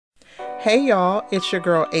Hey y'all, it's your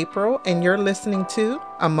girl April, and you're listening to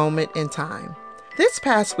A Moment in Time. This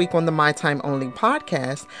past week on the My Time Only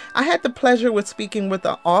podcast, I had the pleasure with speaking with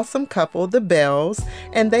an awesome couple, the Bells,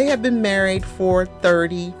 and they have been married for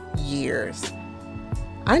 30 years.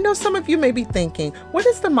 I know some of you may be thinking, what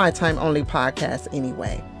is the My Time Only podcast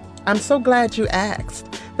anyway? I'm so glad you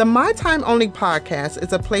asked. The My Time Only podcast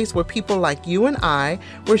is a place where people like you and I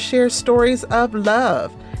will share stories of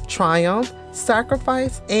love, triumph,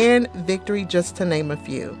 sacrifice, and victory, just to name a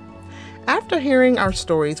few. After hearing our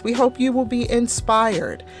stories, we hope you will be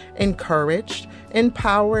inspired, encouraged,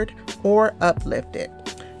 empowered, or uplifted.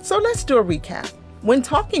 So let's do a recap. When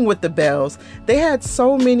talking with the Bells, they had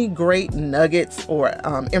so many great nuggets or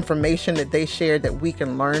information that they shared that we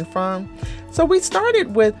can learn from. So we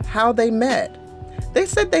started with how they met. They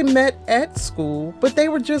said they met at school, but they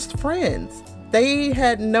were just friends. They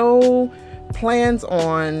had no plans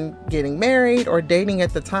on getting married or dating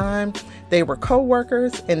at the time. They were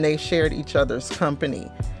co-workers and they shared each other's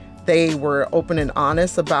company. They were open and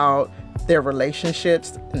honest about their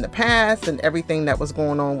relationships in the past and everything that was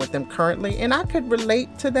going on with them currently. And I could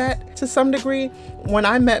relate to that to some degree. When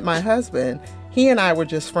I met my husband, he and I were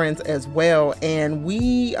just friends as well. And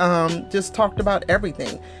we just talked about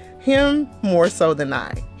everything. Him more so than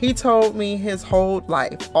I. He told me his whole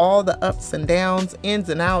life, all the ups and downs, ins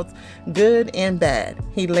and outs, good and bad.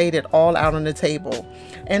 He laid it all out on the table.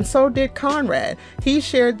 And so did Conrad. He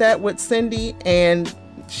shared that with Cindy, and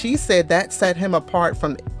she said that set him apart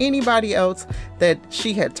from anybody else that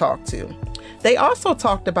she had talked to. They also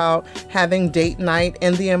talked about having date night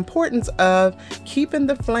and the importance of keeping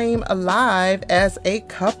the flame alive as a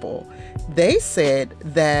couple. They said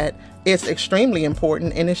that it's extremely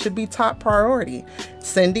important and it should be top priority.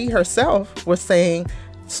 Cindy herself was saying,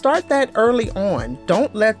 start that early on.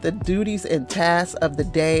 Don't let the duties and tasks of the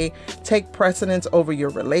day take precedence over your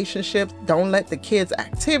relationships. Don't let the kids'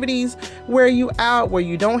 activities wear you out where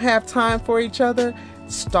you don't have time for each other.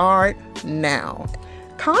 Start now.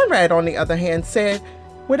 Conrad, on the other hand, said,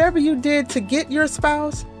 whatever you did to get your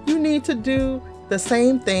spouse, you need to do the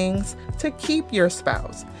same things to keep your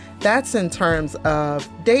spouse. That's in terms of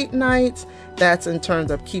date nights. That's in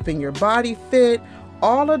terms of keeping your body fit.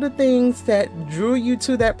 All of the things that drew you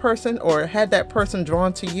to that person or had that person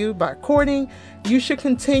drawn to you by courting, you should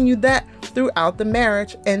continue that throughout the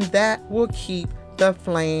marriage, and that will keep the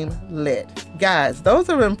flame lit. Guys, those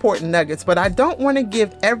are important nuggets, but I don't want to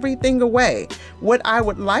give everything away. What I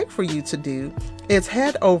would like for you to do is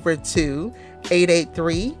head over to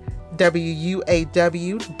 883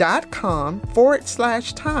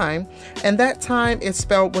 wuaw.com/time, and that time is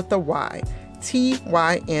spelled with the Y,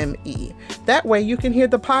 TYME. That way you can hear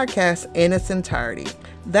the podcast in its entirety.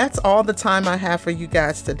 That's all the time I have for you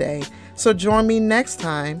guys today. So join me next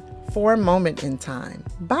time for A Moment in Time.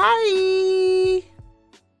 Bye.